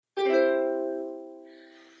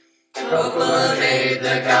Coppola made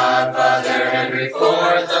The Godfather, Henry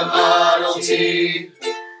Ford the Model T.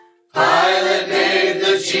 Pilot made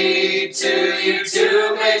the G2,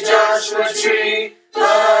 U2 made Joshua Tree.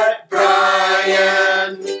 But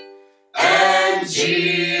Brian and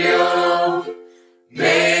Gio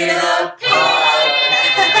made a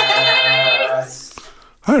podcast.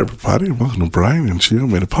 Hi, everybody, and welcome to Brian and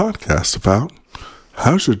Gio made a podcast about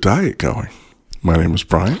how's your diet going. My name is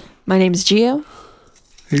Brian. My name is Gio.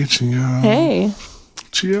 Hey, Gio. Hey.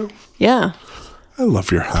 Gio, Yeah. I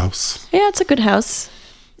love your house. Yeah, it's a good house.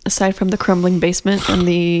 Aside from the crumbling basement and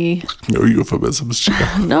the... No euphemisms,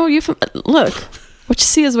 Gio. No, look, what you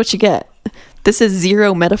see is what you get. This is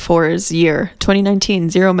Zero Metaphors year. 2019,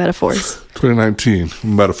 Zero Metaphors. 2019.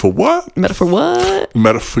 Metaphor what? Metaphor what?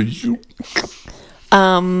 Metaphor you.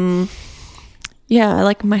 Yeah, I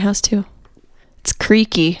like my house too. It's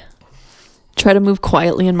creaky. Try to move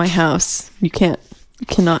quietly in my house. You can't. You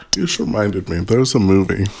cannot. You just reminded me. There's a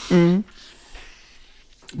movie. Mm.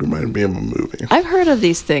 Reminded me of a movie. I've heard of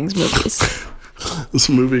these movies. This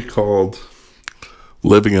movie called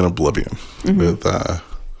Living in Oblivion with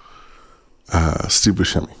Steve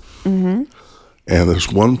Buscemi. Mm-hmm. And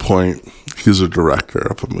there's one point, he's a director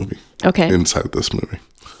of a movie. Okay. Inside this movie.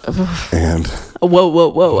 And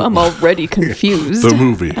whoa, I'm already confused. The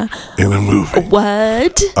movie in a movie.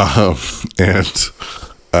 What? And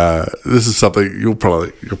this is something you'll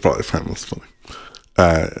probably find this funny.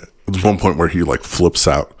 There's one point where he like flips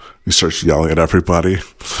out. He starts yelling at everybody.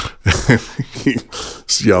 He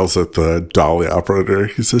yells at the dolly operator.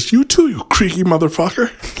 He says, "You too, you creaky motherfucker."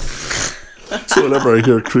 So whenever I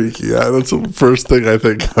hear creaky, that's the first thing I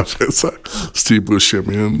think of is Steve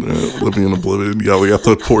Buscemi and Living in Oblivion yelling at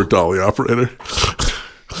the poor dolly operator.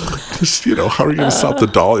 Just, how are you going to stop the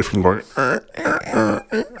dolly from going?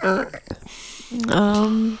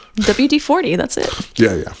 WD-40, that's it.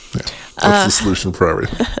 Yeah. That's the solution for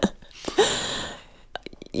everything.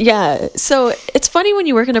 Yeah, so it's funny when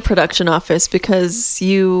you work in a production office because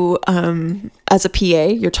you, as a PA,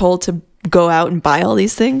 you're told to go out and buy all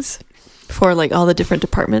these things for like all the different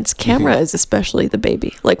departments. Camera is especially the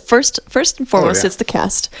baby. Like first and foremost, it's the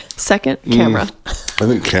cast. Second, camera. I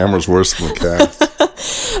think camera's worse than the cast.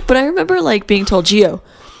 But I remember like being told, Gio,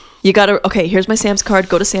 you gotta, okay, here's my Sam's card.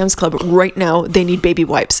 Go to Sam's Club right now. They need baby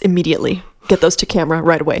wipes immediately. Get those to camera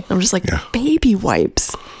right away. I'm just like, baby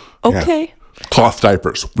wipes. Okay. Yeah. Cloth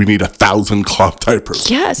diapers. We need 1,000 cloth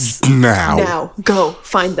diapers. Yes. Now. Go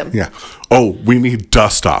find them. Yeah. Oh, we need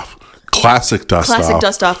dust off. Classic dust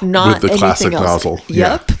off, not with the classic else. nozzle.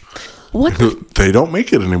 Yep. Yeah. What? They don't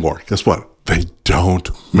make it anymore. Guess what? They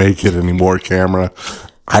don't make it anymore, camera.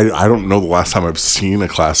 I don't know the last time I've seen a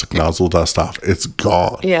classic nozzle dust off. It's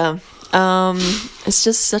gone. Yeah. It's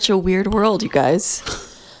just such a weird world, you guys.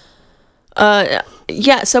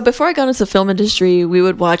 Yeah, so before I got into the film industry, we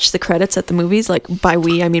would watch the credits at the movies. Like, by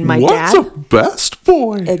we, I mean my dad. What's a best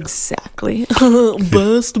boy? Exactly.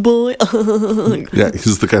 Best boy. Yeah,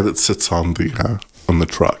 he's the guy that sits on the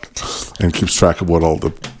truck and keeps track of what all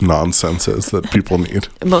the nonsense is that people need.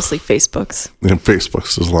 Mostly Facebooks. And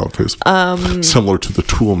Facebooks. There's a lot of Facebook. Similar to the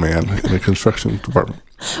tool man in the construction department.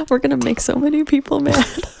 We're going to make so many people mad.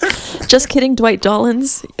 Just kidding, Dwight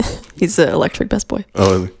Dollins. He's an electric best boy.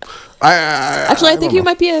 Oh, Actually, I think he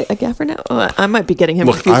might be a gaffer now. I might be getting him.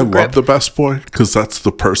 Look, I love the best boy because that's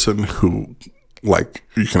the person who, like,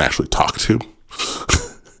 you can actually talk to.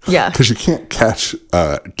 Yeah. Because you can't catch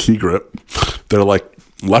key grip. They're like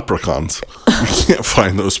leprechauns. You can't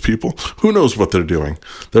find those people. Who knows what they're doing?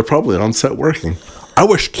 They're probably on set working. I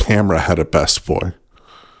wish camera had a best boy.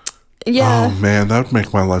 Yeah. Oh, man, that would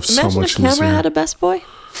make my life so much easier. Imagine if camera had a best boy.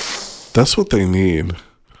 That's what they need.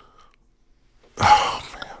 Oh,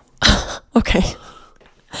 man. Okay.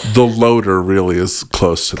 The loader really is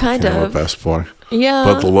close to the camera best boy. Yeah.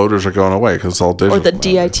 But the loaders are going away because it's all digital. Or the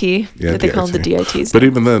DIT. Yeah, they call them the DITs. But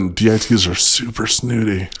even then, DITs are super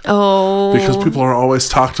snooty. Oh. Because people are always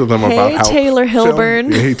talking to them about how... Taylor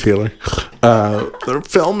Hilburn. Hey, Taylor. Their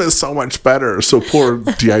film is so much better. So poor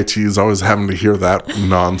DIT is always having to hear that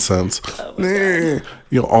nonsense.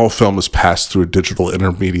 All film is passed through a digital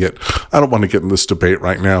intermediate. I don't want to get in this debate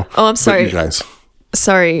right now. Oh, I'm sorry. You guys.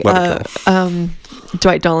 Sorry.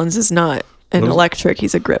 Dwight Dollins is not an electric.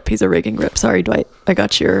 He's a grip. He's a rigging grip. Sorry, Dwight. I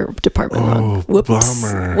got your department wrong. Whoops.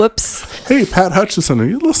 Bummer. Whoops. Hey, Pat Hutchison. Are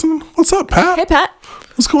you listening? What's up, Pat? Hey, Pat.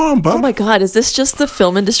 What's going on, bud? Oh my God, is this just the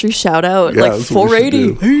film industry shout out? Yeah, like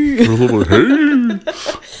 480. Hey.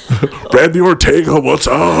 Randy Ortega, what's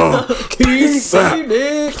up? Keith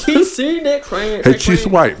Scenic. Hey, Keith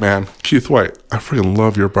White, man. Keith White. I freaking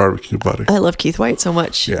love your barbecue, buddy. I love Keith White so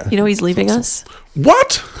much. Yeah. You know he's leaving us?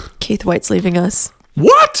 What? Keith White's leaving us.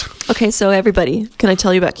 What? Okay, so everybody, can I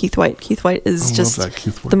tell you about Keith White? Keith White is I just love that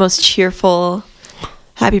Keith White. the most cheerful,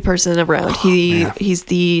 happy person around. man. He's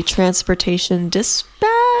the transportation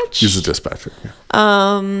dispatch. He's a dispatcher.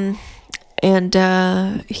 Yeah. And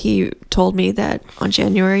he told me that on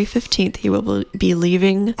January 15th he will be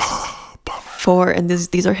leaving for, and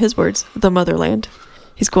these are his words, the motherland.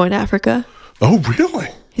 He's going to Africa. Oh, really?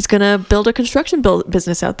 He's gonna build a construction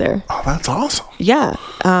business out there. Oh, that's awesome. Yeah.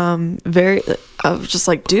 I was just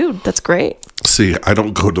like, dude, that's great. See, I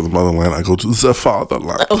don't go to the motherland. I go to the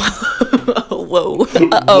fatherland. Whoa.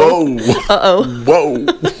 Whoa.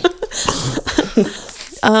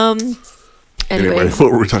 Anyway, Anyway,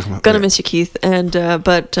 what were we talking about? gonna miss you, Keith. And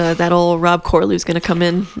but that old Rob Corlew's gonna come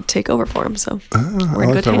in and take over for him. So I we're in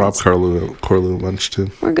like good that Rob hands. Corlew lunch too.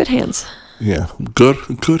 We're in good hands. Yeah,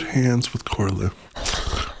 good hands with Corlew.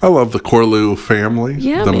 I love the Corlew family.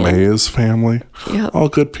 Yeah, the man. Mays family. Yep. All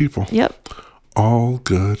good people. Yep. All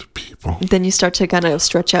good people. Then you start to kind of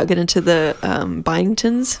stretch out, get into the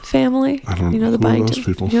Byingtons family. I don't You know the know who are those Byingtons.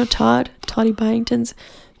 people. You know Toddy Byingtons.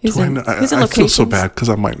 He's Do I in, know- he's in I feel so locations. bad because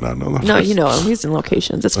I might not know them. No, you know him. He's in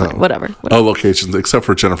locations. It's fine. Oh. Whatever. Oh, locations, except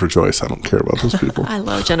for Jennifer Joyce. I don't care about those people. I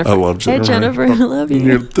love Jennifer. I love Jennifer. Hey, Jennifer. I love you.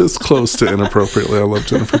 You're this close to inappropriately. I love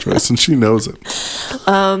Jennifer Joyce, and she knows it.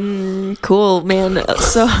 Cool, man.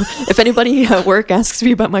 So if anybody at work asks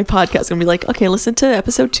me about my podcast, I'm going to be like, okay, listen to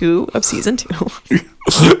episode 2 of season 2.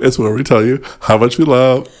 It's where we tell you how much we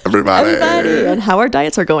love everybody. Everybody. And how our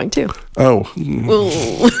diets are going, too. Oh,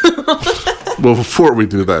 Ooh. well, before we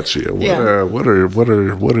do that, Gia, Yeah. what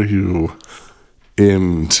are you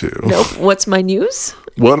into? Nope. What's my news?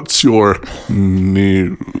 What's your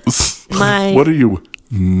news? My- What are you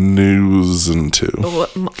news into?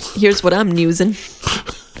 Here's what I'm newsing.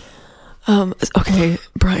 Okay,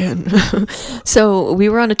 Brian. So we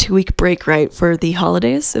were on a 2-week break, right, for the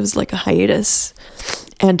holidays. It was like a hiatus.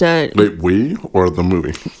 And Wait, we or the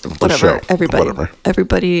movie? The whatever, show? everybody, Whatever.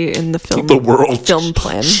 everybody in the film, The world film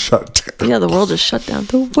plan. shut down. Yeah, the world is shut down.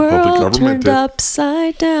 The world government turned did.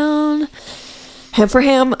 upside down. Ham for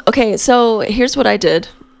ham. Okay, so here's what I did.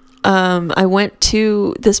 I went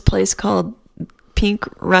to this place called Pink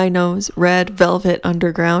Rhino's Red Velvet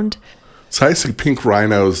Underground. So I see pink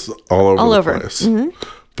rhinos all over the place.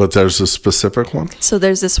 But there's a specific one. So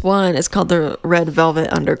there's this one. It's called the Red Velvet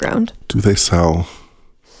Underground. Do they sell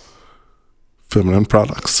feminine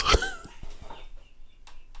products?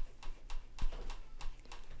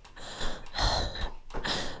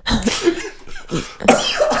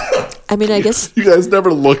 I mean, I guess You guys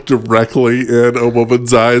never look directly in a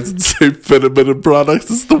woman's eyes and say feminine products.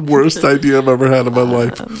 It's the worst idea I've ever had in my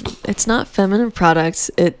life. it's not feminine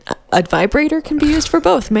products. A vibrator can be used for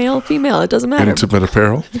both, male, female. It doesn't matter. Intimate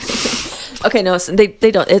apparel. Okay, no, so they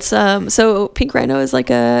don't. It's so Pink Rhino is like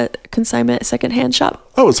a consignment secondhand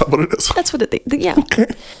shop. Oh, is that what it is? That's what it. Yeah. Okay.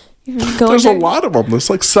 You go There's in a there. lot of them. There's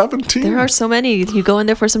like 17. There are so many. You go in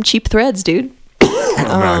there for some cheap threads, dude.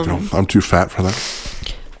 I don't. I'm too fat for that.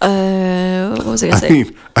 What was I gonna say?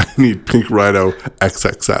 I need pink rhino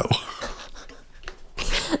XXL.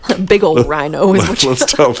 Big old rhino is what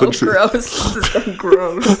Let's tell the Oh, truth. gross. This is getting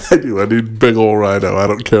gross. I do. I need big old rhino. I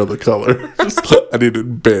don't care the color. I need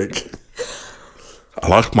it big. I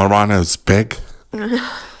like my rhinos big.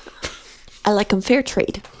 I like them fair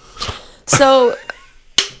trade. So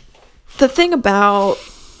the thing about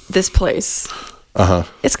this place,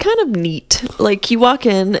 it's kind of neat. Like you walk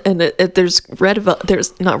in and there's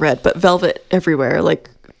there's not red, but velvet everywhere. Like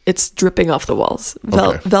it's dripping off the walls.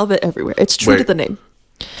 Okay. Velvet everywhere. It's true to Wait. the name.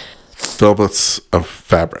 Velvet's a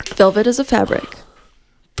fabric. Velvet is a fabric.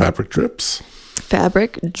 Fabric drips.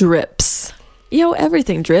 Fabric drips.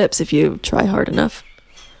 Everything drips if you try hard enough.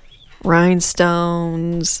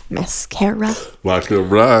 Rhinestones, mascara. Like a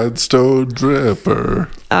rhinestone dripper.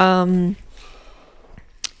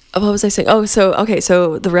 What was I saying? Oh,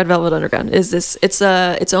 so the Red Velvet Underground is this. It's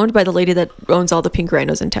owned by the lady that owns all the Pink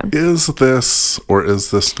Rhinos in town. Is this or is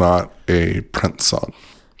this not a Prince song?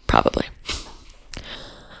 Probably.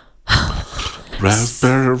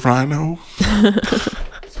 Raspberry Rhino?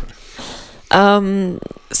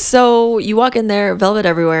 So you walk in there, velvet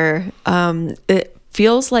everywhere. It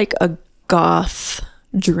feels like a goth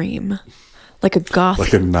dream, like a goth,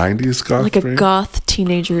 Like a 90s goth like a dream? goth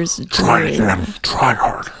teenager's Try dream. again. Try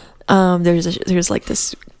hard. There's like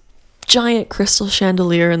this giant crystal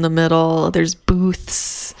chandelier in the middle. There's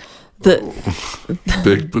booths,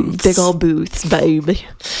 Big booths. big old booths, baby.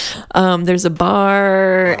 There's a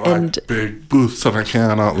bar and Big booths and I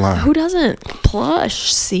cannot lie. who doesn't?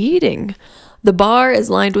 Plush seating. The bar is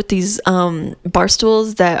lined with these bar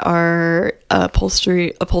stools that are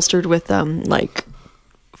upholstered with like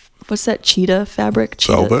what's that cheetah fabric?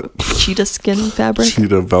 Velvet. Cheetah skin fabric.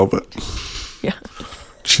 Cheetah velvet. Yeah.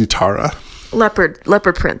 Chitara. Leopard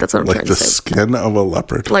print. That's what I'm Like trying the to say. skin of a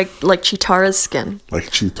leopard. Like Chitara's skin. Like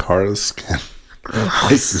Chitara's skin. Like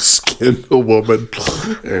you skin a woman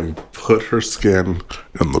and put her skin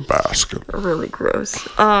in the basket. Really gross.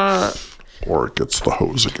 Or it gets the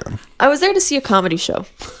hose again. I was there to see a comedy show.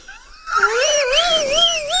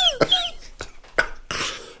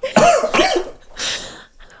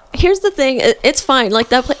 Here's the thing. It's fine. Like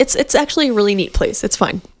that. It's actually a really neat place. It's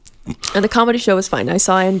fine. And the comedy show was fine. I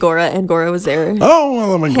saw Angora. Angora was there. Oh,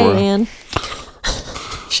 well, I'm Angora. Hey, Ann.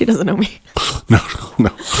 She doesn't know me. No.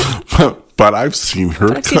 But I've seen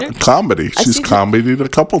her, I've seen her. comedy. She's seen her. comedied a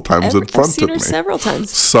couple times in front I've seen of her me. several times.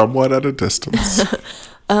 Somewhat at a distance.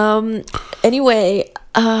 Anyway,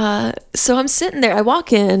 so I'm sitting there. I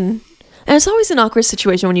walk in, and it's always an awkward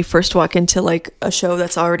situation when you first walk into like a show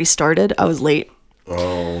that's already started. I was late.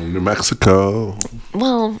 Oh, New Mexico.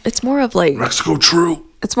 Well, it's more of like Mexico True.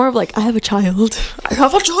 it's more of like I have a child. I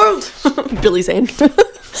have a child. Billy Zane.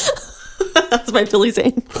 That's my Billy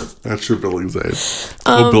Zane. That's your Billy Zane.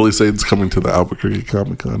 Billy Zane's coming to the Albuquerque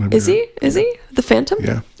Comic Con. Is he? Is he the Phantom?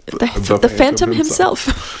 Yeah. The Phantom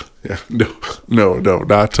himself. Yeah. No,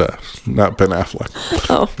 not Ben Affleck.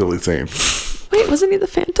 Oh, Billy Zane. wait, wasn't he the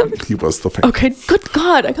Phantom? He was the Phantom. Okay, good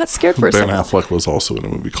God, I got scared for a Ben second. Affleck was also in a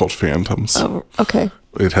movie called Phantoms. Oh, okay.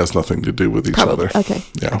 It has nothing to do with each Probably. other. Okay.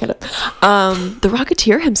 Yeah. I get it. The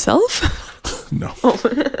Rocketeer himself? No.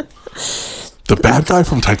 The bad guy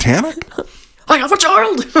from Titanic? I have a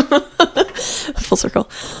child! Full circle.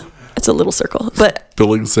 It's a little circle. But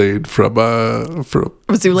Billy Zane from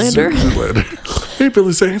Zoolander? Zoolander. Hey,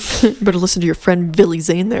 Billy Zane. you better listen to your friend Billy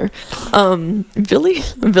Zane there.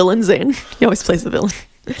 Villain Zane. He always plays the villain.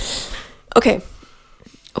 Okay.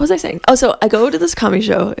 What was I saying? Oh, so I go to this comedy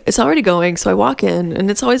show. It's already going, so I walk in, and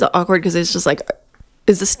it's always awkward because it's just like,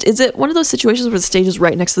 is it one of those situations where the stage is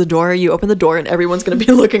right next to the door? You open the door and everyone's going to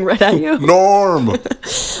be looking right at you? Norm.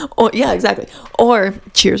 Or yeah, exactly. Or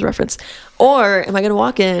Cheers reference. Or am I going to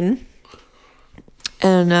walk in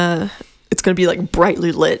and it's going to be like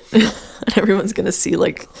brightly lit and everyone's going to see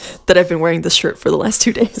like that I've been wearing this shirt for the last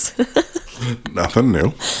 2 days? Nothing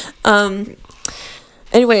new.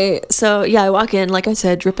 Anyway, so yeah, I walk in, like I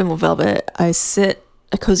said, dripping with velvet. I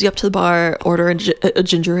cozy up to the bar, order a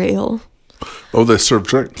ginger ale. Oh, they serve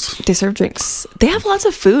drinks. They serve drinks. They have lots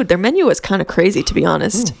of food. Their menu is kind of crazy, to be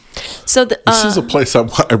honest. So This is a place I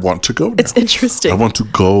want to go now. it's interesting. I want to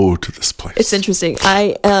go to this place. It's interesting.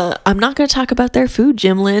 I'm not going to talk about their food.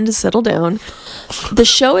 Jim Lind, settle down. The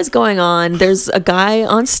show is going on. There's a guy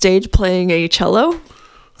on stage playing a cello.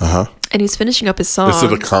 Uh-huh. And he's finishing up his song. Is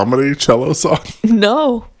it a comedy cello song?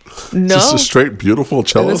 No. Just a straight beautiful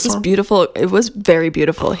cello It was just song? beautiful. It was very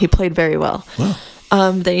beautiful. He played very well. Wow.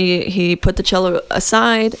 Then he put the cello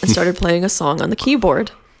aside and started playing a song on the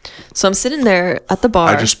keyboard. So I'm sitting there at the bar.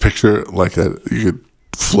 I just picture like you could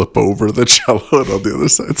flip over the cello and on the other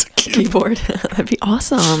side's a keyboard. keyboard. That'd be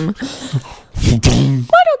awesome. Why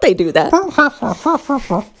don't they do that?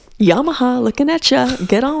 Yamaha, looking at ya.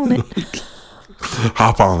 Get on it.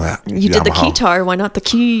 Hop on that. You did the Yamaha. keytar. Why not the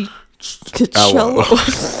Cello. cello?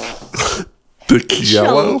 The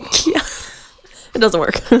yellow. It doesn't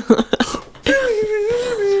work.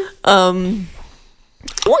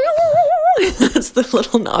 That's the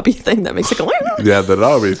little knobby thing that makes it go. Yeah, the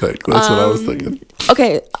knobby thing. That's what I was thinking.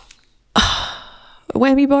 Okay.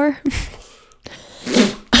 Whammy bar.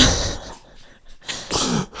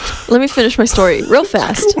 Let me finish my story real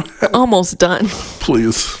fast. Almost done.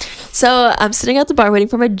 Please. So I'm sitting at the bar waiting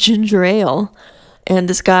for my ginger ale, and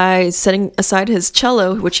this guy is setting aside his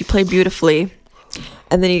cello, which he played beautifully,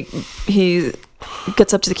 and then he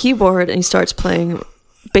gets up to the keyboard and he starts playing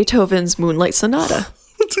Beethoven's Moonlight Sonata.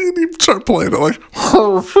 You start playing it like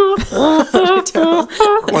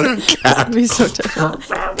like a cat. That'd be so terrible.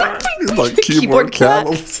 Like keyboard Keyboard cat.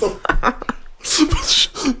 cat.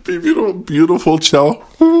 Be beautiful cello.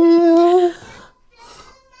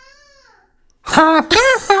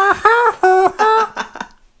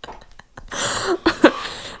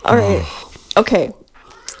 All right. Okay.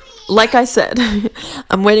 Like I said,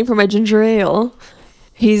 I'm waiting for my ginger ale.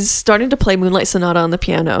 He's starting to play Moonlight Sonata on the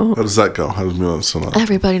piano. How does that go? How does Moonlight Sonata?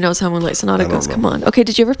 Everybody knows how Moonlight Sonata don't goes. know. Come on. Okay,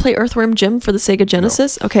 did you ever play Earthworm Jim for the Sega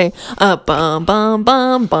Genesis? Okay. Bum bum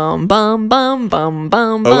bum bum bum bum bum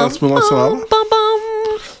bum. Oh, that's Moonlight Sonata? Bum bum.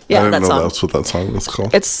 I Yeah, didn't that know song. that's what that song was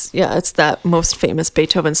called. It's that most famous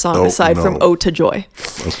Beethoven song Oh, aside from no. Ode to Joy.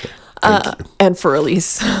 Okay. Thank you. And For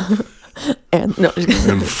Elise. And no,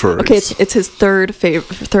 And Furries. okay, it's his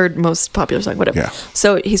third most popular song, whatever. Yeah.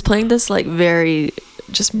 So he's playing this like very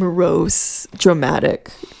just morose,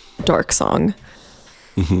 dramatic dark song.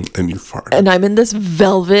 And you farted. And I'm in this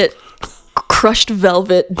crushed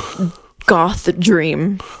velvet goth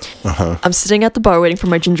dream. I'm sitting at the bar waiting for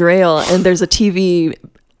my ginger ale, and there's a TV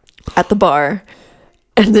at the bar,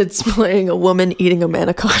 and it's playing a woman eating a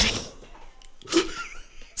manicotti.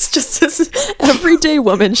 It's just this everyday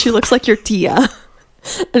woman. She looks like your tia.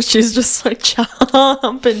 And she's just like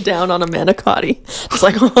chomping down on a manicotti. Just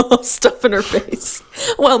like stuff in her face.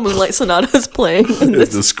 While Moonlight Sonata is playing. And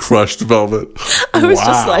this crushed velvet. I was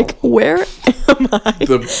just like, where am I?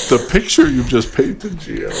 The picture you just painted,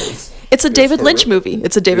 Gio. It's a David Lynch movie.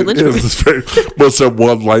 It's a David Lynch movie. What's that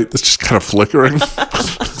one light that's just kind of flickering?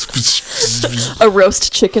 A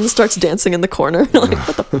roast chicken starts dancing in the corner. Like,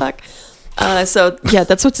 what the fuck? So, yeah,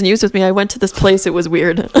 that's what's news with me. I went to this place. It was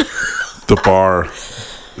weird. The bar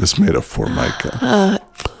is made of Formica.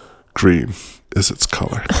 Green is its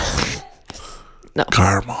color. No.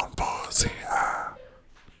 Carmon Poesia.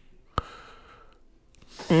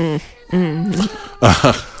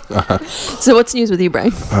 So what's news with you,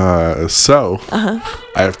 Brian? I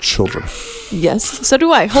have children. Yes. So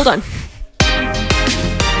do I. Hold on.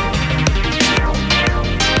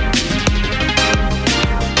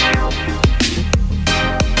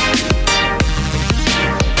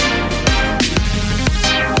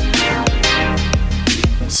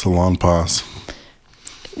 Salon pause.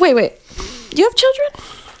 Wait. You have children?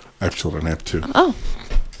 I have children. I have 2. Oh.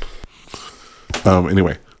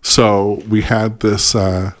 Anyway, so we had this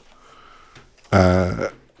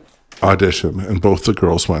audition, and both the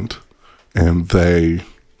girls went, and they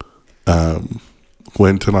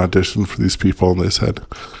went and auditioned for these people, and they said,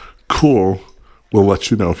 "Cool, we'll let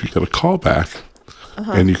you know if you get a call back,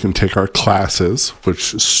 and you can take our classes,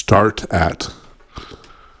 which start at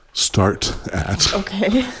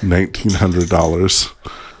Okay. $1,900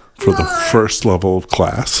 for the first level of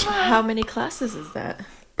class. How many classes is that?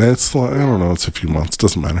 It's like, I don't know, it's a few months,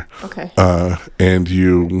 doesn't matter. Okay. And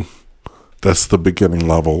that's the beginning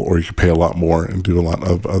level, or you can pay a lot more and do a lot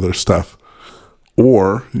of other stuff.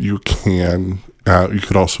 Or you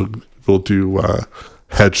could also, we'll do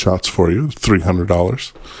headshots for you,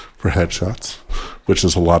 $300 for headshots, which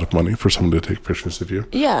is a lot of money for someone to take pictures of you.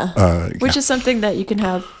 Yeah. Which is something that you can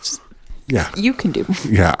have. Yeah. You can do.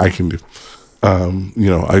 Yeah, I can do.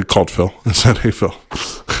 I called Phil and said, "Hey, Phil,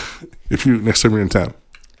 if you, next time you're in town,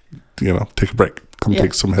 take a break. Come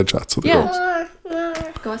take some headshots of the girls."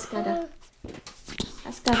 Go Escada.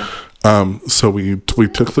 So we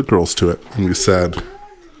took the girls to it, and we said,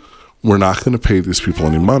 "We're not going to pay these people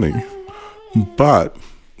any money, but,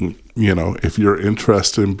 if you're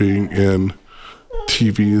interested in being in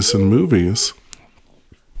TVs and movies,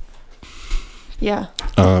 yeah,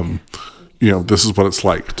 this is what it's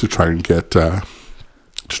like to try and get a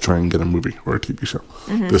movie or a TV show.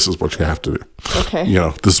 This is what you have to do. Okay.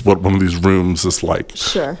 This is what one of these rooms is like.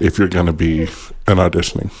 Sure. If you're going to be an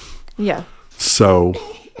auditioning." Yeah. So,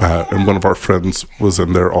 and one of our friends was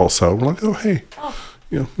in there also. We're like, "Oh, hey,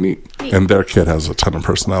 neat." And their kid has a ton of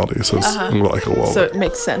personality, so and we're like, "Oh, well." So it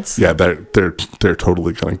makes sense. Yeah, they're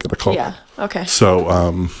totally gonna get a call. Yeah. Okay. So,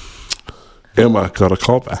 Emma got a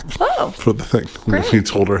call back for the thing. Great. We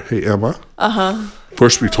told her, "Hey, Emma."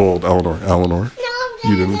 First, we told Eleanor,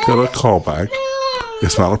 you didn't get a call back.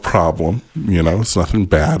 It's not a problem. It's nothing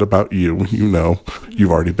bad about you. You've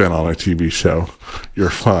already been on a TV show. You're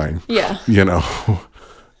fine. Yeah.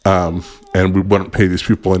 And we wouldn't pay these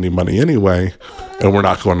people any money anyway, and we're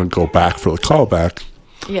not going to go back for the callback.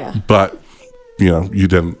 Yeah. But, you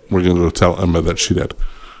didn't. We're going to go tell Emma that she did.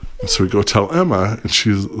 And so we go tell Emma, and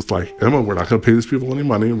she's like, "Emma, we're not going to pay these people any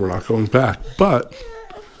money, and we're not going back. But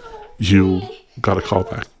you got a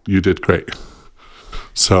callback. You did great.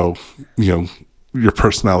 So, your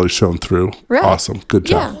personality shone through. Right. Awesome. Good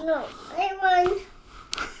job." Yeah. No, I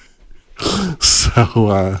won.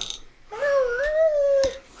 So,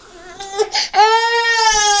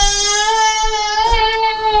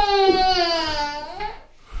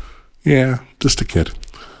 yeah, just a kid.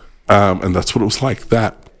 And that's what it was like.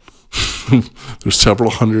 There's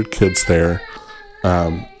several hundred kids there.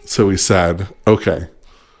 So we said, "Okay,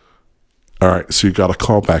 all right, so you got a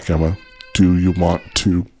call back, Emma. Do you want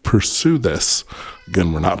to pursue this?"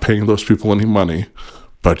 Again, we're not paying those people any money,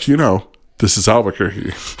 but this is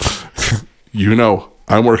Albuquerque.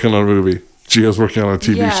 I'm working on a movie. Gio's working on a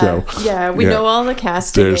TV show. Yeah, we know all the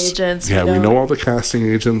casting agents. Yeah, we know all the casting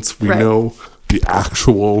agents. We Right. know the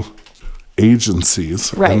actual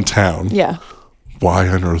agencies in town. Yeah. Why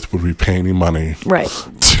on earth would we pay any money Right.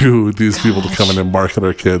 to these people to come in and market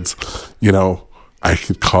our kids? I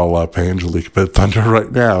could call up Angelique Bid Thunder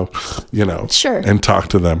right now, Sure. and talk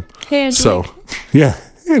to them. Hey, So, Angelique. yeah.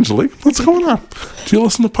 Angelique, what's going on? Do you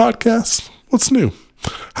listen to podcasts? What's new?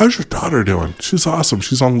 How's your daughter doing? She's awesome.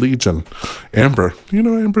 She's on Legion. Amber. You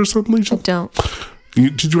know Amber's on I Legion? don't.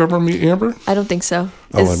 Did you ever meet Amber? I don't think so.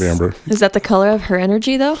 I love Amber. Is that the color of her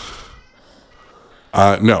energy, though?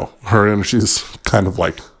 No. Her energy's kind of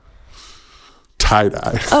like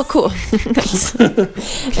tie-dye. Oh, cool. Nice.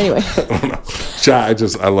 Anyway.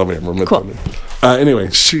 I love Amber. Cool. Anyway,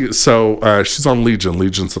 she's on Legion.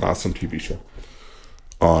 Legion's an awesome TV show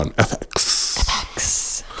on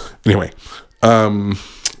FX. Anyway,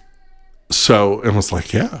 so it was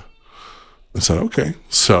like, yeah. I said, okay.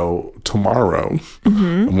 So tomorrow,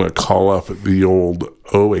 I'm going to call up the old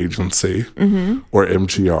O agency or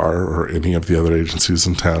MGR or any of the other agencies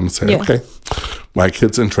in town and say, okay, my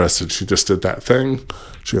kid's interested. She just did that thing.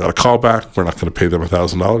 She got a call back. We're not going to pay them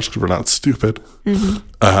 $1,000 because we're not stupid.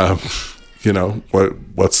 You know,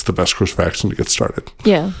 what's the best course of action to get started?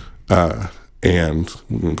 Yeah. And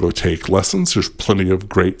we're going to go take lessons. There's plenty of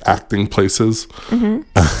great acting places in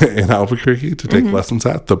Albuquerque to take lessons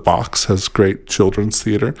at. The Box has great children's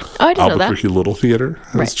theater. Oh, I didn't know that. Albuquerque Little Theater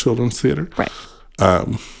has Right. children's theater. Right.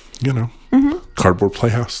 You know, Cardboard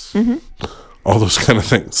Playhouse. All those kind of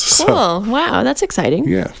things. So, Cool. Wow, that's exciting.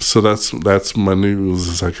 yeah. So that's my news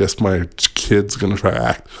is I guess my kid's going to try to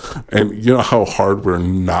act. And you know how hard we're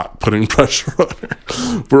not putting pressure on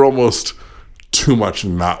her? We're almost too much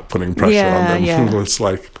not putting pressure on them. Yeah. It's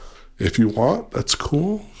like, if you want, that's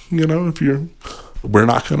cool. You know, we're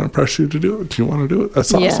not going to pressure you to do it. If you want to do it,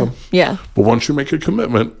 that's awesome. Yeah. But once you make a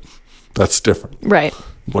commitment, that's different. Right.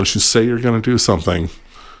 Once you say you're going to do something,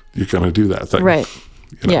 you're going to do that thing. Right.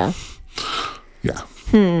 You know? Yeah.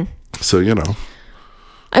 Yeah. So, you know.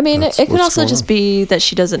 I mean, That's it could what's also going just on. be that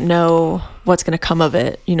she doesn't know what's going to come of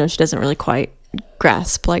it. You know, she doesn't really quite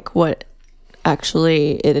grasp like what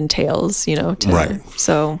actually it entails, you know. Right.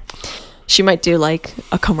 So she might do like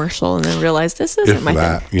a commercial and then realize this isn't If my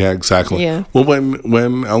that, thing. yeah, exactly. Yeah. Well,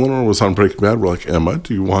 when Eleanor was on Breaking Bad, we're like, Emma,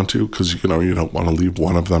 do you want to? Because you don't want to leave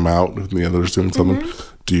one of them out and the other's doing something.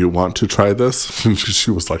 Do you want to try this? And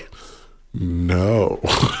she was like, no,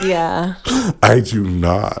 Yeah. I do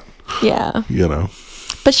not. Yeah. You know.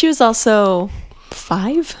 But she was also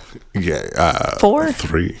 5? Yeah. 4?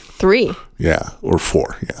 3. 3. Yeah, or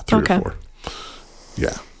 4. Yeah, 3 Okay. or 4.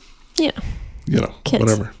 Yeah. Yeah. You know, Kids.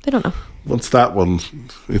 whatever. They don't know. If that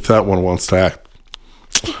one wants to act,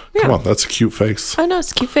 Yeah. come on, that's a cute face. I know,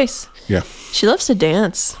 it's a cute face. Yeah. She loves to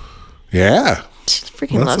dance. Yeah. She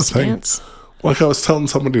freaking That's loves the to thing. dance. Like I was telling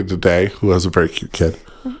somebody today who has a very cute kid,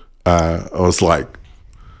 I was like,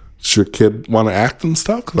 does your kid want to act and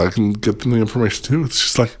stuff? Because I can get them the information too.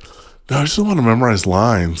 She's like, no, I just want to memorize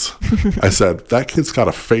lines. I said, that kid's got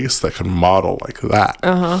a face that can model like that.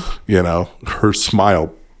 You know, her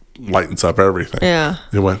smile lightens up everything. Yeah.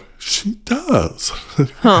 They went, she does.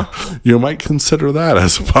 You might consider that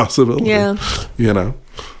as a possibility. Yeah. You know,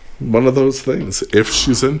 one of those things. If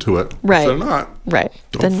she's into it. Right. If they're not, Right.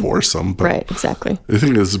 don't force them. But Right, exactly. the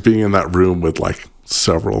thing is being in that room with like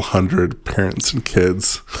several hundred parents and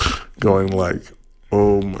kids going like,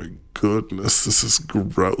 oh my goodness, this is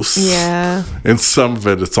gross. Yeah. And some of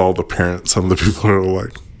it, it's all the parents. Some of the people are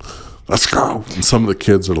like, let's go. And some of the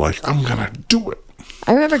kids are like, I'm going to do it.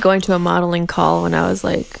 I remember going to a modeling call when I was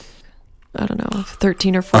like, I don't know,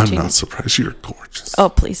 13 or I'm 14. not surprised. You're gorgeous. Oh,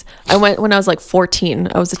 please. I went when I was like 14.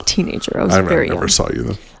 I was a teenager. I was I very never young. saw you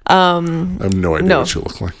then. I have no idea no. what you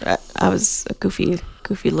look like. I was a goofy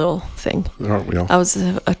little thing. Aren't we all? I was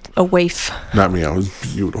a waif. Not me. I was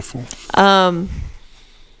beautiful.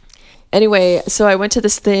 Anyway, so I went to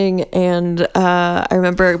this thing, and I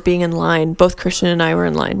remember being in line. Both Christian and I were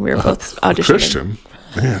in line. We were both auditioning. Christian?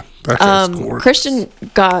 Man, that guy's gorgeous. Christian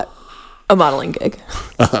got a modeling gig.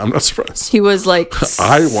 I'm not surprised. He was like,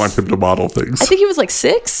 I want him to model things. I think he was like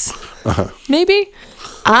 6, Uh-huh. maybe.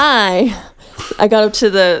 I got up to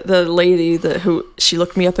the lady who she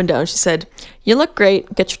looked me up and down. She said, "You look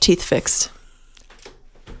great. Get your teeth fixed."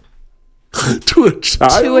 To a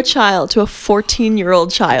child? To a child, to a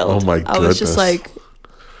 14-year-old child. Oh my I was just goodness. like,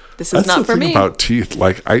 this is That's not the for thing me. about teeth.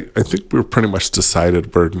 Like, I think we're pretty much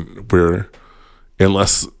decided we're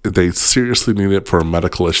unless they seriously need it for a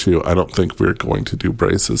medical issue, I don't think we're going to do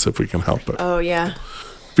braces if we can help it. Oh yeah,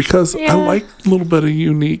 Because Yeah. I like a little bit of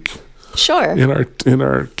unique sure. in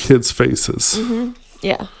our kids' faces.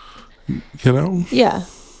 Yeah, You know? yeah.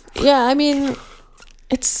 I mean,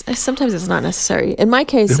 it's sometimes it's not necessary. In my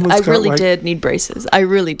case, Emma's I got, really like- did need braces. I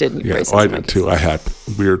really did need Yeah, braces. well, I in my did case. too. I had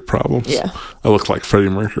weird problems. Yeah. I look like Freddie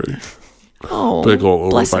Mercury. Oh, Big old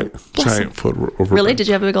bless him. overbite. Bless him. Giant foot overbite. Really? Did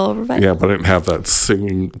you have a big old overbite? Yeah, but I didn't have that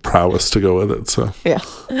singing prowess to go with it. So Yeah.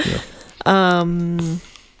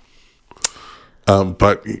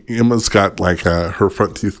 But Emma's got like her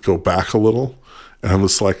front teeth go back a little. And I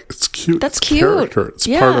was like, it's cute. That's cute. Character. It's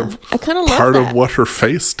Yeah, I kinda love part that. of what her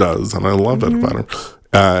face does, and I love it about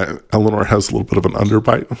her. Eleanor has a little bit of an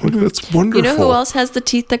underbite. I'm like, that's wonderful. You know who else has the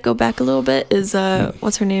teeth that go back a little bit? Is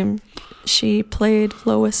what's her name? She played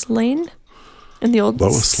Lois Lane in the old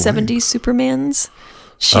Lois Lane. 70s Supermans.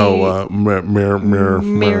 She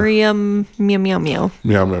Miriam meow meow meow.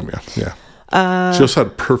 Yeah. She also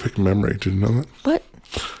had perfect memory. Did you know that? What?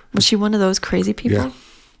 Was she one of those crazy people? Yeah.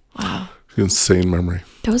 Wow. Insane memory.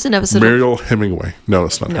 There was an episode Mariel Hemingway. No,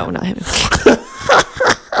 it's not. No, her. not him.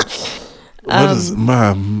 What is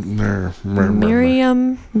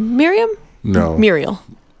Miriam? No. Muriel.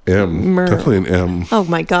 M. Definitely an M. Oh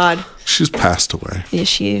my God. She's passed away Is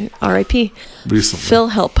she R.I.P. recently. Phil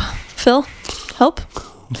help. Phil help?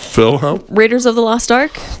 Raiders of the Lost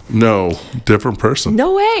Ark? No, different person.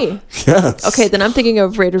 No way. Yes. Okay, then I'm thinking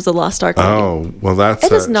of Raiders of the Lost Ark. Oh, well, that's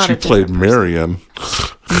It is not she a played different Marion.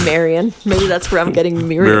 Marion. Maybe that's where I'm getting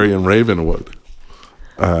Miriam. Marion Ravenwood.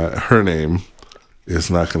 Her name is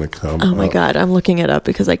not going to come. Oh my God, I'm looking it up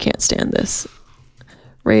because I can't stand this.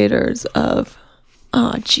 Raiders of...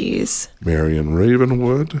 Oh, jeez. Marion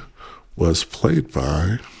Ravenwood was played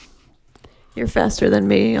by You're faster than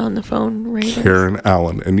me on the phone, Raiders. Karen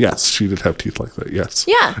Allen. And yes, she did have teeth like that. Yes.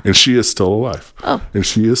 Yeah. And she is still alive. Oh. And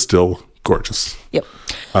she is still gorgeous. Yep.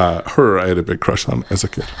 Her, I had a big crush on as a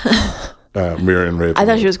kid. Marion Ravenwood. I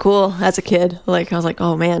thought she was cool as a kid. Like, I was like,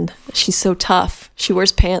 oh man, she's so tough. She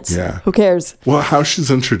wears pants. Yeah. Who cares? Well, how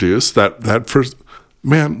she's introduced, that first...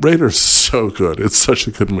 Man, Raiders is so good. It's such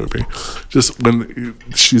a good movie. Just when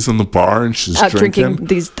she's in the bar and she's Out drinking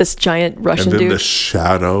this giant Russian and then dude. the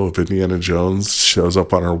shadow of Indiana Jones shows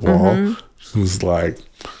up on her wall. Mm-hmm. She's like,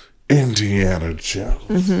 Indiana Jones.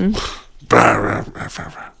 Mm-hmm.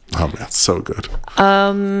 Oh man, it's so good.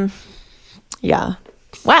 Yeah.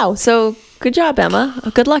 Wow. So good job, Emma.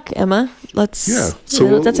 Good luck, Emma. Let's. Yeah, So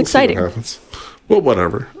we'll that's see exciting. what happens. Well,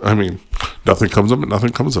 whatever. I mean, nothing comes of it.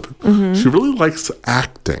 Nothing comes of it. Mm-hmm. She really likes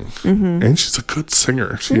acting, and she's a good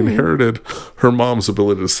singer. She inherited her mom's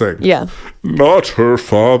ability to sing. Yeah. Not her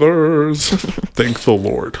father's. Thank the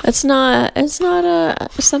Lord. It's not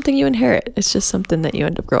something you inherit. It's just something that you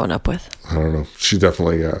end up growing up with. I don't know. She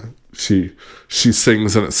definitely she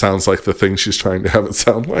sings and it sounds like the thing she's trying to have it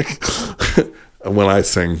sound like. When I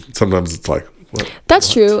sing, sometimes it's like, what?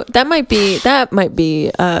 That's true. That might be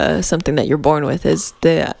something that you're born with, is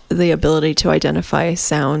the ability to identify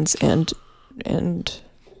sounds and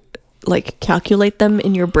like calculate them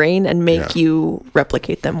in your brain and make you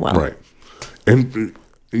replicate them well. Right. And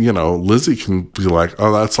you know, Lizzie can be like,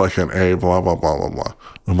 oh, that's like an A, blah blah blah blah blah.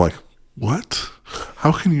 I'm like, what?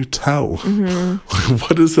 How can you tell? Mm-hmm.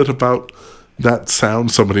 What is it about that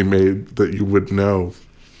sound somebody made that you would know?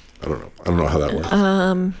 I don't know how that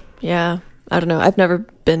works. Yeah. I don't know. I've never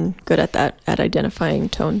been good at that, at identifying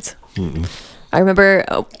tones. I remember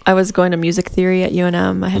I was going to music theory at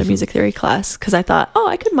UNM. I had a music theory class because I thought, oh,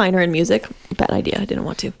 I could minor in music. Bad idea. I didn't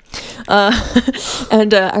want to.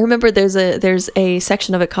 And I remember there's a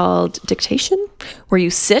section of it called dictation, where you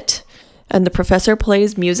sit and the professor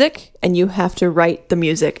plays music and you have to write the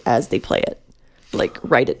music as they play it. Like,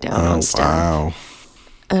 write it down on staff. Wow.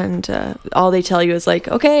 And all they tell you is like,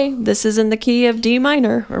 okay, this is in the key of D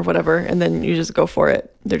minor or whatever. And then you just go for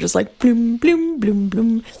it. They're just like, bloom, bloom, bloom,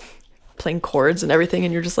 bloom, playing chords and everything.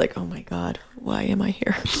 And you're just like, oh my God, why am I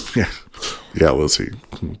here? Yeah, Lizzie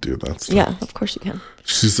can do that stuff. Yeah, of course you can.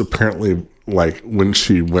 She's apparently, like, when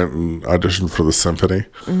she went and auditioned for the symphony,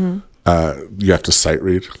 you have to sight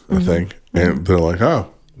read a thing. And they're like, oh,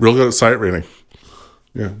 real good at sight reading.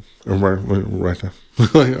 Yeah. And right there.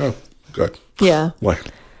 Like, oh, good. Yeah. Like,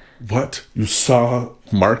 what? You saw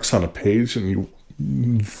marks on a page and you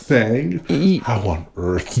sang? How on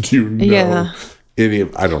earth do you know Yeah. any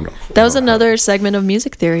of... I don't know. That was another segment of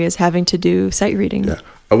music theory, is having to do sight reading. Yeah.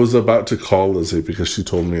 I was about to call Lizzie because she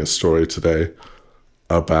told me a story today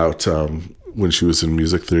about when she was in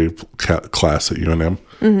music theory class at UNM.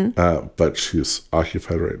 But she's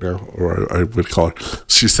occupied right now, or I would call her.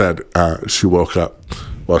 She said she woke up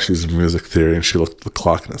while she's in music theory and she looked at the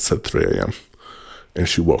clock and it said 3 a.m. And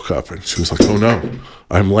she woke up and she was like, oh no,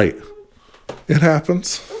 I'm late. It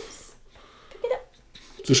happens. Pick it up.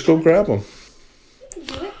 Just go grab them. You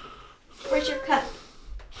can do it. Where's your cup?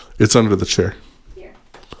 It's under the chair. Here.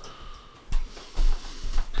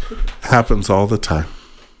 Happens all the time.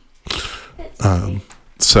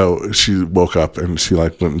 So she woke up and she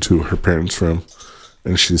like went into her parents' room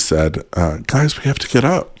and she said, guys, we have to get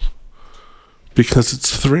up because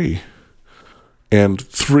it's 3 and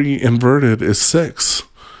 3 inverted is 6.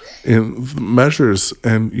 in measures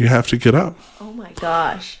and you have to get up. Oh my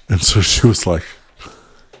gosh. And so she was like,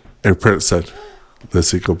 her parents said,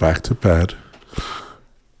 Lizzie, go back to bed.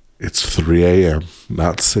 It's 3 a.m.,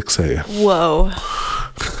 not 6 a.m. Whoa.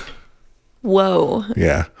 Whoa.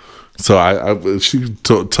 Yeah. So she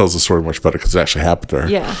tells the story much better because it actually happened to her.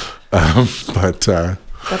 Yeah. But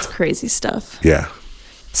That's crazy stuff. yeah.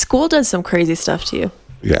 School does some crazy stuff to you.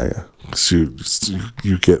 Yeah. So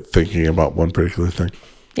you get thinking about one particular thing.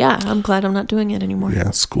 Yeah, I'm glad I'm not doing it anymore.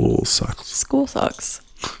 Yeah, school sucks. School sucks.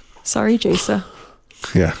 Sorry, Jasa.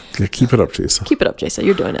 Yeah, keep it up, Jason. Keep it up, Jasa.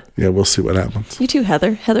 You're doing it. Yeah, we'll see what happens. You too,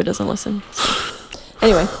 Heather. Heather doesn't listen.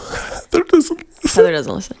 Anyway, Heather doesn't listen. Heather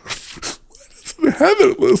doesn't listen.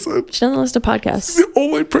 Heather listen. She doesn't listen to podcasts. The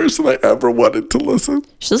only person I ever wanted to listen.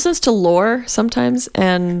 She listens to lore sometimes,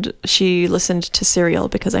 and she listened to cereal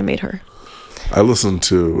because I made her. I listened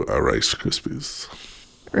to Rice Krispies.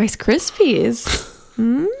 Rice Krispies.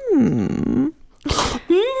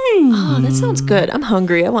 Oh, that sounds good. I'm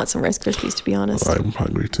hungry. I want some Rice Krispies, to be honest. I'm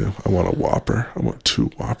hungry too. I want a Whopper. I want 2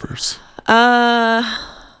 Whoppers.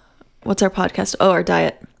 What's our podcast? Oh, our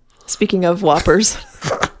diet. Speaking of Whoppers.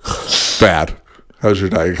 Bad. How's your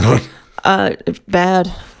diet going? Bad.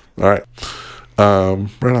 All right.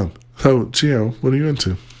 Right on. So, Gio, what are you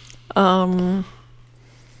into?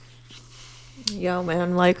 Yo,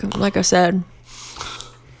 man, like I said.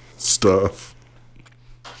 Stuff.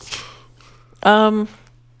 God,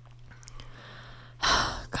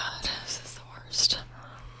 this is the worst.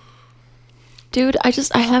 Dude, I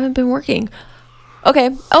haven't been working.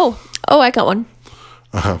 Okay. Oh, I got one.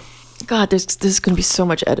 Uh-huh. God, this is going to be so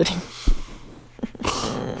much editing.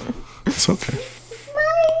 It's okay.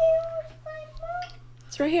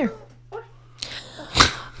 It's right here.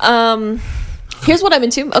 Here's what I'm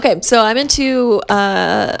into. Okay, so I'm into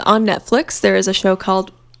on Netflix. There is a show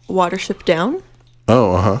called Watership Down.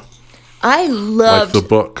 Oh, uh-huh. I loved Like the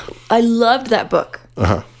book. I loved that book.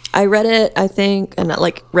 Uh-huh. I read it, I think, and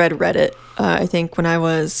read it. I think when I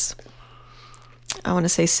was, I want to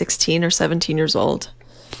say 16 or 17 years old.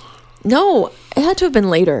 No, it had to have been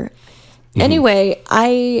later. Mm-hmm. Anyway,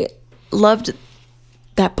 I loved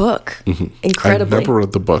that book incredibly. I never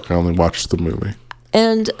read the book. I only watched the movie.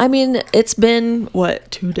 And I mean, it's been,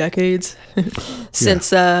 2 decades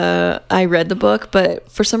since I read the book, but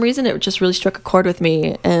for some reason it just really struck a chord with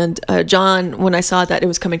me. And John, when I saw that it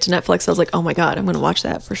was coming to Netflix, I was like, oh my God, I'm going to watch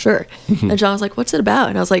that for sure. And John was like, what's it about?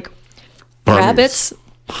 And I was like, rabbits.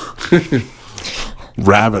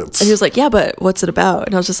 Rabbits. And he was like, yeah, but what's it about?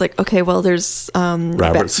 And I was just like, okay, well, there's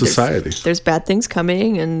Rabbit society. There's bad things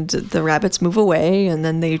coming, and the rabbits move away, and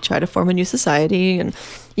then they try to form a new society. And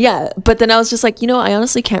yeah, but then I was just like, I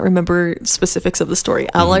honestly can't remember specifics of the story.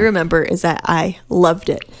 All I remember is that I loved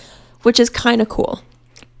it, which is kind of cool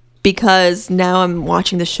because now I'm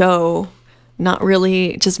watching the show, not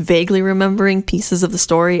really, just vaguely remembering pieces of the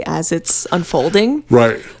story as it's unfolding.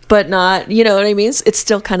 Right. But not, you know what I mean? It's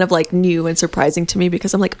still kind of like new and surprising to me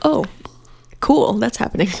because I'm like, oh, cool, that's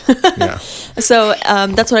happening. Yeah. So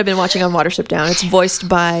that's what I've been watching on Watership Down. It's voiced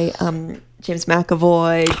by James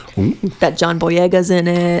McAvoy. Ooh. That John Boyega's in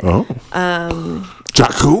it. Oh.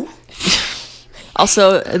 Jakku?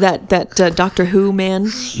 Also, that Doctor Who man.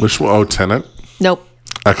 Which one? Oh, Tennant? Nope.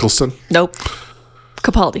 Eccleston? Nope.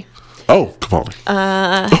 Capaldi. Oh, Capaldi.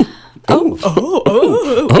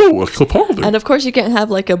 Oh, Capaldi. And of course, you can't have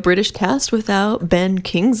like a British cast without Ben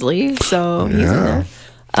Kingsley. So he's in there.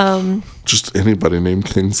 Just anybody named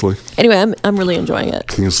Kingsley. Anyway, I'm really enjoying it.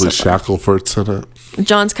 Kingsley so far. Shackelford's in it.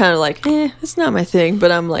 John's kind of like, it's not my thing,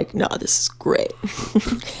 but I'm like, no, this is great.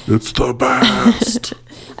 It's the best.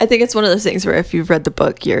 I think it's one of those things where if you've read the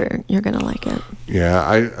book, you're gonna like it. Yeah,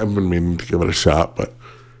 I've been meaning to give it a shot, but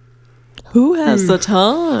who has the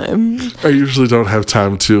time? I usually don't have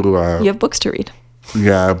time to. You have books to read.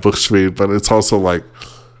 Yeah, books to read, but it's also like,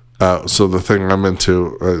 so the thing I'm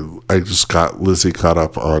into, I just got Lizzie caught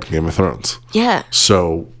up on Game of Thrones. Yeah.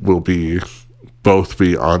 So we'll both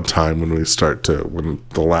be on time when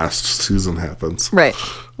the last season happens. Right.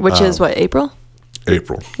 Which is what, April?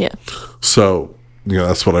 April. Yeah. So,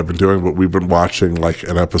 that's what I've been doing, but we've been watching like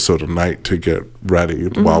an episode a night to get ready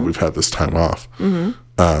while we've had this time off.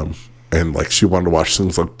 Mm-hmm. And like she wanted to watch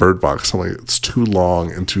things like Bird Box. I'm like, it's too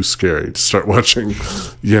long and too scary to start watching,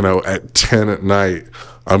 at 10 at night.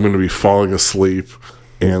 I'm going to be falling asleep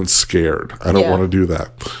and scared. I don't want to do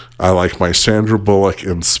that. I like my Sandra Bullock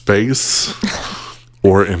in space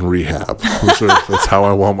or in rehab. That's how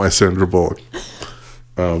I want my Sandra Bullock.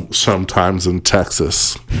 Sometimes in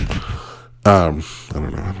Texas. I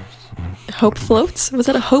don't know. Hope Floats? Was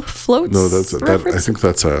that a Hope Floats? No, that's that. I reference? think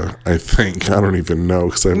that's a. I think I don't even know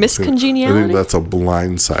because I Miss I Congeniality? think that's a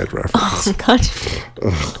Blind Side reference, Oh, God.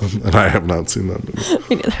 and I have not seen that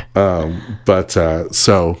movie. Me neither. But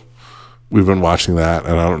so we've been watching that,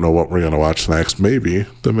 and I don't know what we're gonna watch next. Maybe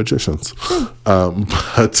The Magicians.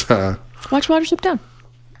 But Watch Watership Down.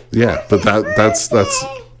 yeah, but that's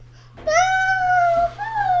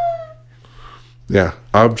yeah.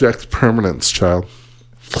 Object permanence, child.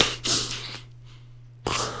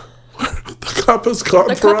 The cup is gone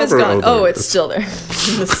The forever. cup is gone. there Oh, it it's is. still there.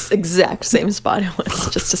 In this exact same spot it was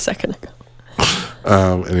just a second ago.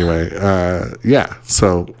 Anyway, yeah.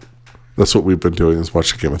 So that's what we've been doing is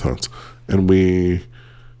watching Game of Thrones, and we,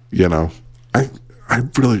 I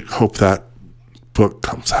really hope that book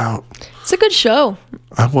comes out. It's a good show.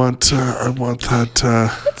 I want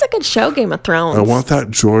that. It's a good show, Game of Thrones. I want that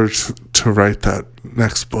George to write that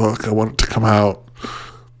next book. I want it to come out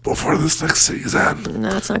before this next season.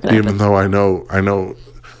 No, it's not gonna Even happen. though I know,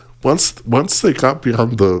 once they got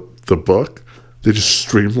beyond the book, they just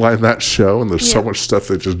streamlined that show, and there's so Yeah. much stuff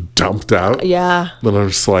they just dumped out. Yeah. Then I'm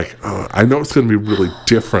just like, I know it's going to be really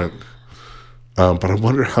different, but I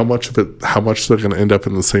wonder how much they're going to end up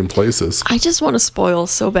in the same places. I just want to spoil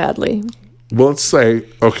so badly. Well, let's say,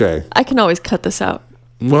 okay. I can always cut this out.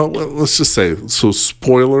 Well, let's just say, so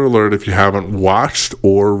spoiler alert if you haven't watched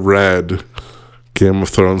or read Game of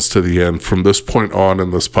Thrones to the end, from this point on in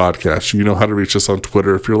this podcast, you know how to reach us on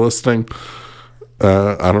Twitter if you're listening.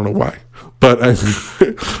 I don't know why.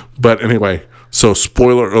 But anyway, so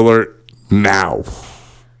spoiler alert now.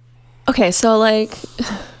 Okay, so like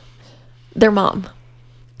their mom,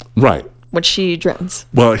 Right. when she drowns.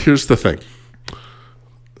 Well, here's the thing.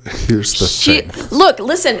 She look,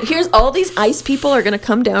 listen, here's all these ice people are gonna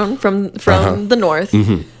come down from the north.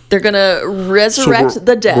 They're gonna resurrect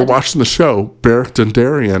the dead. We're watching the show. Beric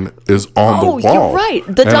Dondarrion is on the Oh, wall. you're right.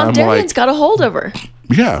 The And I'm Dondarrion's like, got a hold of her.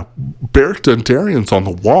 yeah, Beric Dondarrion's on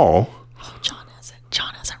the wall. Oh,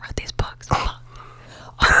 John hasn't read these books.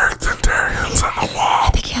 Beric Dondarrion's on the wall. I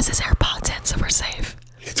think he has his AirPods in, so we're safe.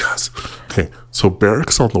 He does. Okay, so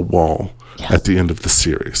Beric's on the wall at the end of the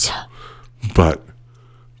series. Yeah. But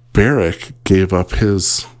Beric gave up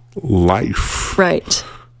his life Right.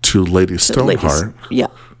 to Lady Stoneheart, Yeah.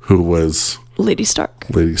 who was Lady Stark.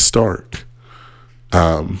 Lady Stark,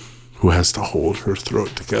 who has to hold her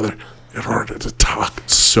throat together in order to talk.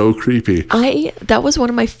 So creepy. That was one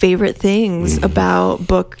of my favorite things about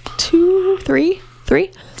book 2, 3.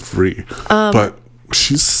 Free. But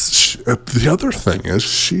the other thing is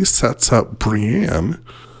she sets up Brienne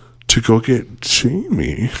to go get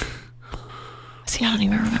Jamie. See, I don't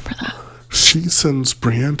even remember that. She sends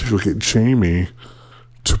Brienne to go get Jamie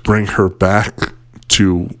to bring her back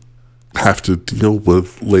to have to deal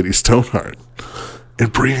with Lady Stoneheart.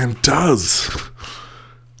 And Brienne does.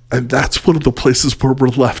 And that's one of the places where we're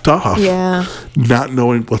left off. Yeah. Not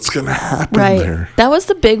knowing what's going to happen Right. there. That was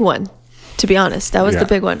the big one, to be honest. That was Yeah. the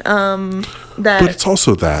big one. But it's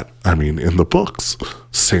also that, I mean, in the books,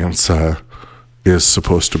 Sansa is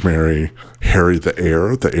supposed to marry Harry the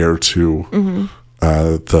heir to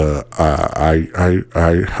the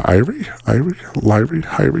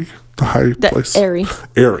the high place. Aerie.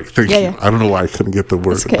 Aerie, thank Yeah, you. yeah. I don't know why I couldn't get the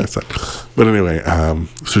word It's in my okay. head. But anyway,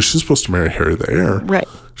 so she's supposed to marry Harry the heir. Right.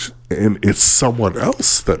 And it's someone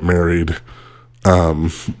else that married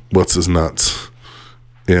what's his nuts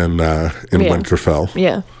in Winterfell.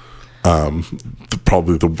 Yeah.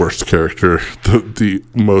 Probably the worst character, the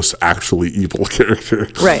most actually evil character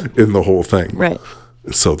Right. in the whole thing. Right.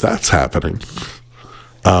 So that's happening.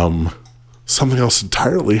 Something else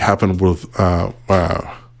entirely happened with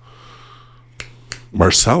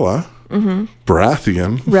Marcella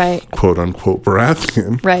Baratheon, Right. quote unquote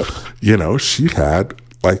Baratheon. Right. You know, she had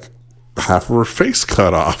like half of her face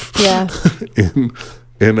cut off. Yeah.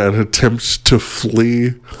 in an attempt to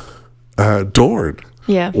flee Dorne.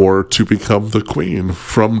 Yeah. Or to become the queen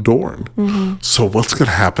from Dorne. So what's going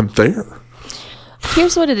to happen there?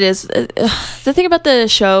 Here's what it is. The thing about the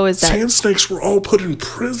show is that Sand snakes were all put in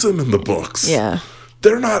prison in the books. yeah.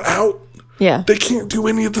 They're not out. Yeah. They can't do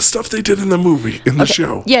any of the stuff they did in the movie, in the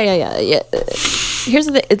show. Yeah. Here's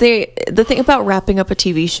the thing about wrapping up a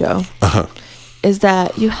TV show is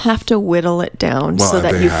that you have to whittle it down Well, so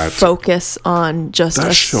that they you had to. focus on just That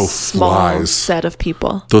a show small flies. set of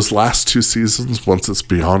people. Those last 2 seasons, once it's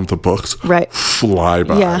beyond the books, Right. fly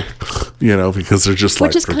by. Yeah. You know, because they're just Which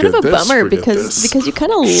like, is kind of a forget this, bummer forget because this. you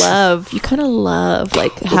kind of love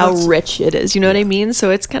like how that's- rich it is. You know what I mean? So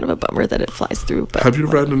it's kind of a bummer that it flies through. But Have you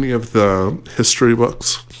read any of the history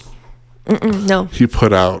books? no. He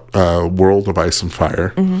put out World of Ice and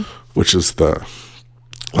Fire, which is the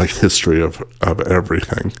like history of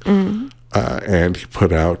everything. And he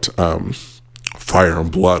put out Fire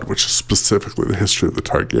and Blood, which is specifically the history of the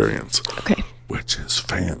Targaryens, Okay. which is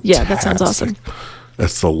fantastic. Yeah, that sounds awesome.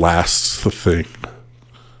 That's the last thing.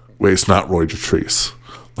 Wait, it's not Roy Dotrice.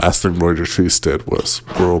 Last thing Roy Dotrice did was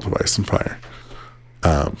World of Ice and Fire.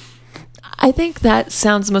 I think that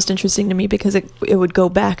sounds most interesting to me because it would go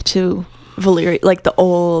back to Valyria, like the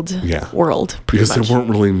old world. Because much. they weren't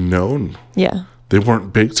really known. Yeah. They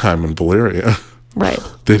weren't big time in Valyria. Right.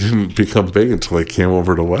 They didn't become big until they came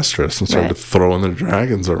over to Westeros and started throwing their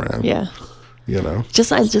dragons around. Yeah. You know?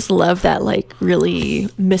 I just love that like really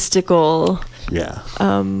mystical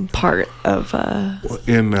part of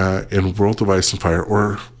in World of Ice and Fire,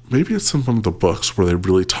 or maybe it's in one of the books where they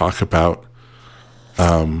really talk about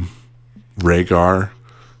Rhaegar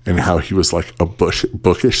and how he was like a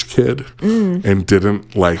bookish kid and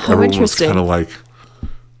didn't like everyone was kind of like,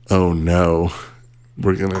 oh no,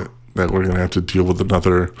 we're gonna have to deal with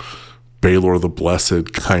another Baelor the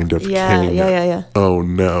Blessed kind of king. Yeah. Oh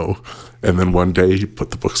no. And then one day he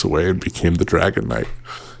put the books away and became the Dragon Knight.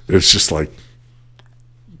 It's just like,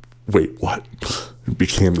 wait, what? And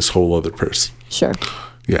became this whole other person. Sure.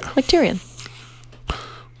 Yeah. Like Tyrion.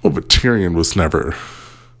 Well, but Tyrion was never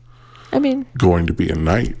going to be a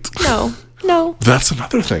knight. No. That's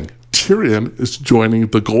another thing. Tyrion is joining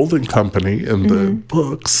the Golden Company in the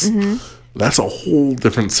books. That's a whole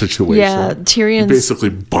different situation. Yeah, He basically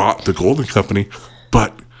bought the Golden Company,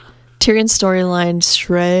 but Tyrion's storyline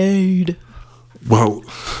strayed. Well,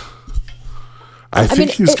 I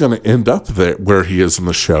think he's going to end up there where he is in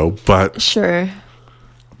the show, but sure,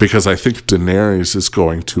 because I think Daenerys is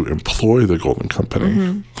going to employ the Golden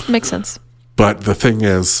Company. Makes sense. But the thing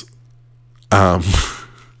is,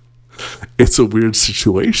 it's a weird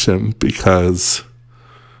situation because,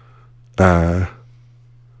 how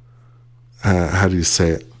do you say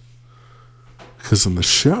it? Because in the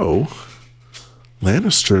show,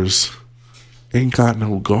 Lannisters ain't got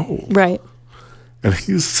no gold. Right. And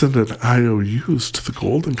he's sending IOUs to the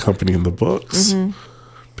Golden Company in the books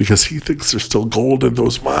because he thinks there's still gold in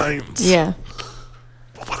those mines. Yeah.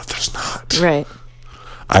 But what if there's not? Right.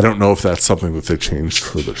 I don't know if that's something that they changed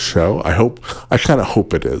for the show. I kind of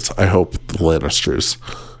hope it is. I hope the Lannisters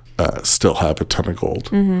still have a ton of gold.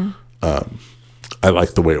 I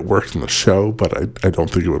like the way it worked in the show, but I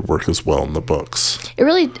don't think it would work as well in the books. It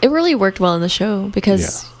really worked well in the show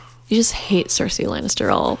because you just hate Cersei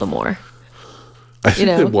Lannister all the more. I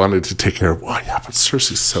think they wanted to take care of. Oh yeah, but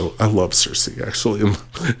Cersei's I love Cersei actually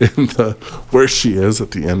in the where she is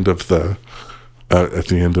at the end of the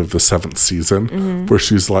 7th season, where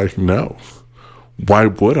she's like, no, why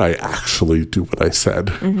would I actually do what I said?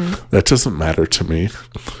 That doesn't matter to me.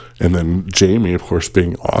 And then Jaime, of course,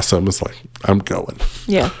 being awesome, is like, I'm going.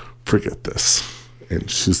 Yeah. Forget this. And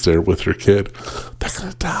she's there with her kid. They're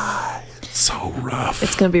gonna die. So rough.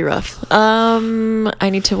 It's gonna be rough. I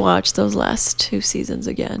need to watch those last 2 seasons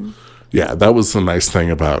again. Yeah, that was the nice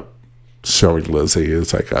thing about showing Lizzie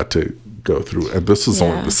is I got to go through, and this is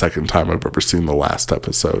only the second time I've ever seen the last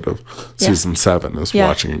episode of season 7 is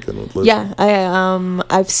watching again with Lizzie. Yeah,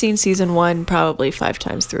 I've seen season 1 probably 5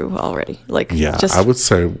 times through already. I would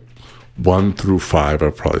say 1 through 5 I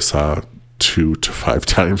probably saw 2 to 5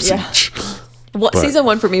 times each. Well, season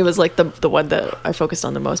 1 for me was like the one that I focused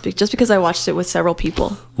on the most, just because I watched it with several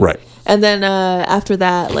people. Right. And then after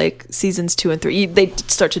that, like seasons 2 and 3, they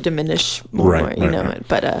start to diminish more. Right.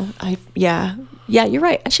 But you're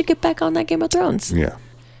right. I should get back on that Game of Thrones. Yeah.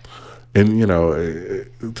 And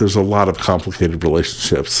there's a lot of complicated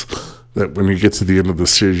relationships that when you get to the end of the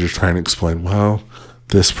series, you're trying to explain. Well,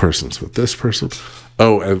 this person's with this person.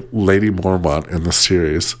 Oh, and Lady Mormont in the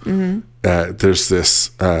series. There's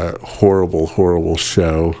this horrible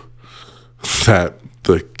show that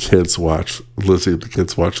the kids watch. Lizzie and the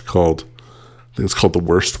kids watch called. I think it's called The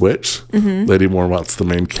Worst Witch. Lady Mormont's the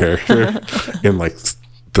main character in like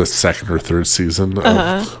the 2nd or 3rd season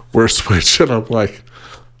of Worst Witch, and I'm like,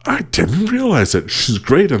 I didn't realize it. She's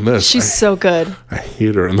great in this. She's so good. I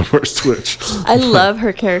hate her in The Worst Witch. I love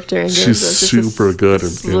her character. She's super good.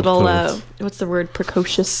 This little, what's the word?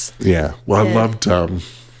 Precocious. Yeah. Well, I loved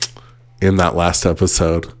in that last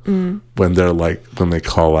episode when they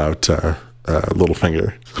call out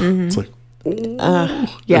Littlefinger. It's like,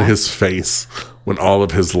 and his face when all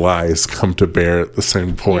of his lies come to bear at the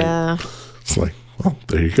same point. Yeah. It's like, well,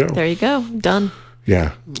 there you go. There you go. Done.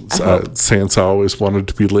 Yeah. Sansa always wanted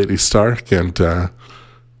to be Lady Stark, and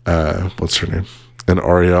what's her name? And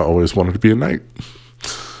Arya always wanted to be a knight.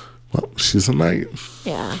 Well, she's a knight.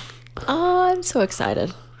 Yeah. Oh, I'm so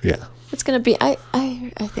excited. Yeah. It's gonna be. I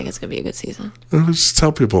think it's gonna be a good season. And I just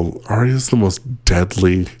tell people, Arya's the most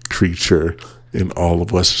deadly creature in all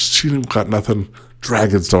of West. She ain't got nothing.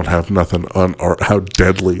 Dragons don't have nothing on how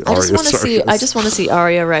deadly I Arya just want to Stark see. is. I just want to see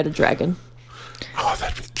Arya ride a dragon. Oh,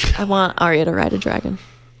 that'd be cute. I want Arya to ride a dragon.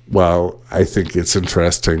 Well, I think it's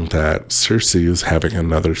interesting that Cersei is having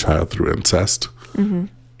another child through incest. Mm-hmm.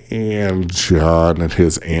 And Jon and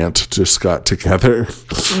his aunt just got together.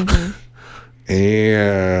 Mm-hmm.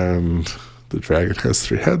 And the dragon has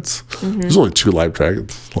 3 heads. There's only 2 live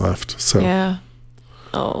dragons left. So, Yeah.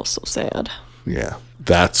 Oh, so sad. yeah,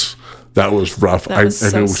 that was rough. That was I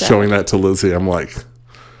so know sad. showing that to Lizzie, I'm like,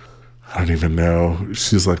 I don't even know.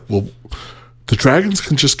 She's like, well, the dragons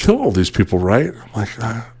can just kill all these people, right? I'm like,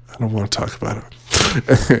 I don't want to talk about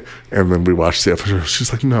it. And then we watched the episode.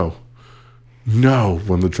 She's like, no,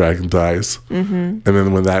 when the dragon dies. Mm-hmm. And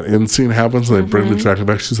then when that end scene happens and they bring the dragon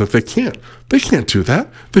back, she's like, they can't do that.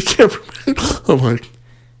 They can't. I'm like,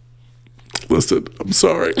 listen, I'm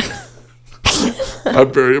sorry.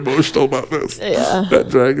 I'm very emotional about this. Yeah. That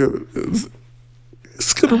dragon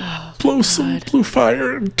is gonna blow some blue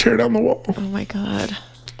fire and tear down the wall. Oh my god.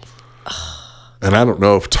 And I don't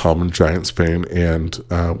know if Tom and Giantsbane and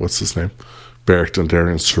what's his name, Beric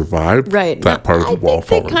Dondarrion survived Right. that part of the I wall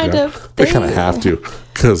think they falling kind down. of- They they- kind of have to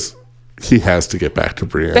because he has to get back to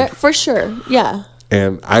Brienne. For sure. Yeah.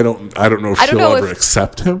 And I don't know if I don't she'll know ever if-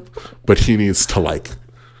 accept him, but he needs to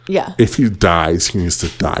Yeah. if he dies, he needs to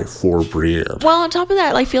die for Brienne. Well, on top of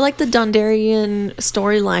that, I feel like the Dondarrion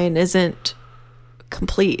storyline isn't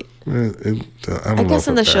complete. I guess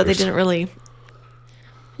in the show they didn't really.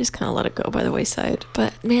 Just kind of let it go by the wayside.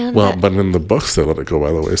 But man, Well, but in the books they let it go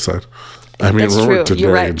by the wayside. I mean, That's remember true. You're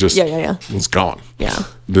Dondarrion right. just Yeah. was gone. Yeah.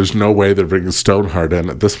 There's no way they're bringing Stoneheart in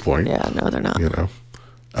at this point. Yeah, no, they're not. You know,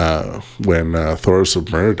 when Thoros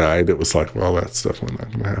of Myr died, it was like, well, that's definitely not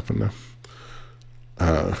going to happen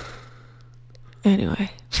now. Anyway,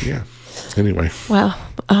 Yeah. Anyway, wow.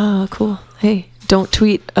 Cool. Hey, don't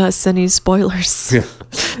tweet us any spoilers. yeah,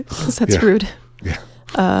 Because that's Yeah. rude. yeah.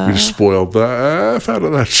 We just spoiled the F out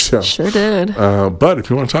of that show. Sure did. But if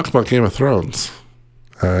you want to talk about Game of Thrones,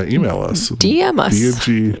 email us. DM us.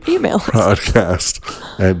 BNG Email us. podcast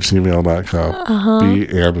at gmail.com. B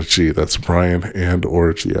and G. That's Brian and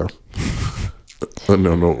or Gio.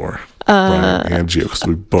 No or. Brian and Gio, because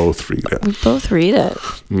we both read it. We both read it.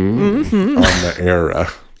 On the era.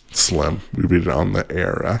 Slim. We read it on the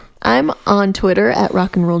era. I'm on Twitter at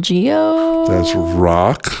Rock and Roll Geo. That's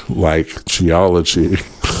rock, like geology.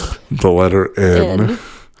 The letter N. And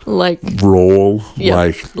like Roll,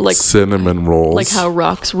 Yeah, like cinnamon rolls. how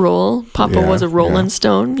rocks roll. Papa Yeah, was a rolling yeah.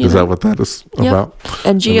 stone. You Is know? that what that is Yep. about?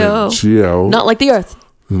 And Geo. Geo. Not like the Earth.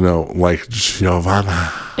 No, like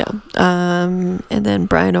Giovanna. Yeah. And then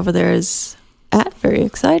Brian over there is at Very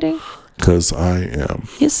Exciting. Because I am.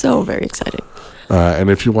 He's so very exciting. And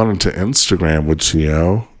if you wanted to Instagram with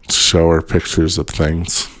Geo, show her pictures of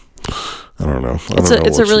things. I don't know.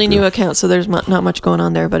 It's a really new account, so there's not much going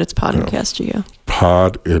on there, but it's Podcast Geo.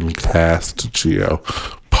 Pod in cast Geo.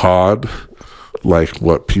 Pod, like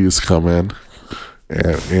what peas come in.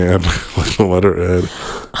 And like the letter N.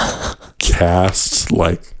 Cast,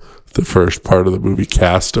 like the first part of the movie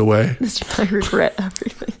Castaway. I regret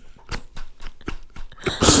everything.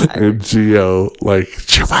 And Geo, like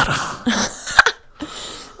Giovanna.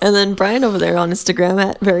 And then Brian over there on Instagram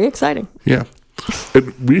at Very Exciting. Yeah.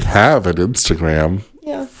 And we have an Instagram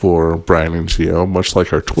Yeah. for Brian and Geo, much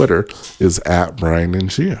like our Twitter is at Brian and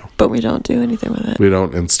Geo. But we don't do anything with it. We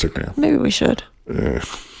don't Instagram. Maybe we should.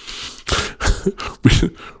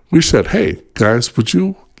 We said, hey, guys, would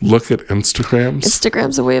you look at Instagrams?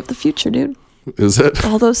 Instagram's the way of the future, dude. Is it?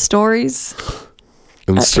 All those stories.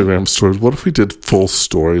 Instagram stories. What if we did full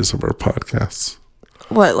stories of our podcasts?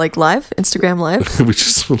 What, like live? Instagram live? We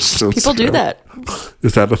just People do Instagram. that.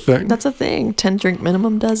 Is that a thing? That's a thing. 10 Drink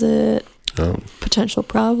Minimum does it. Oh. Potential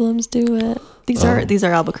Problems do it. These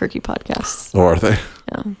are Albuquerque podcasts. Oh, are they?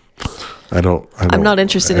 Yeah. I don't. I'm not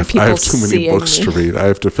interested in I people have too many seeing books to me. read. I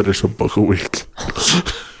have to finish a book a week.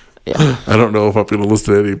 Yeah. I don't know if I'm going to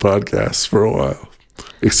listen to any podcasts for a while,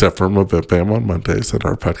 except for Mobit Bam on Mondays and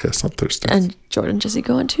our podcast on Thursdays. And Jordan Jesse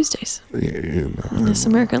go on Tuesdays. You know, And This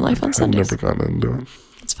American Life on I've Sundays. never gone into it.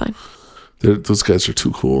 It's fine. Those guys are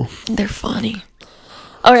too cool. They're funny.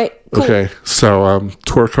 All right. Cool. Okay, so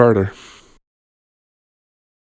Tor Carter.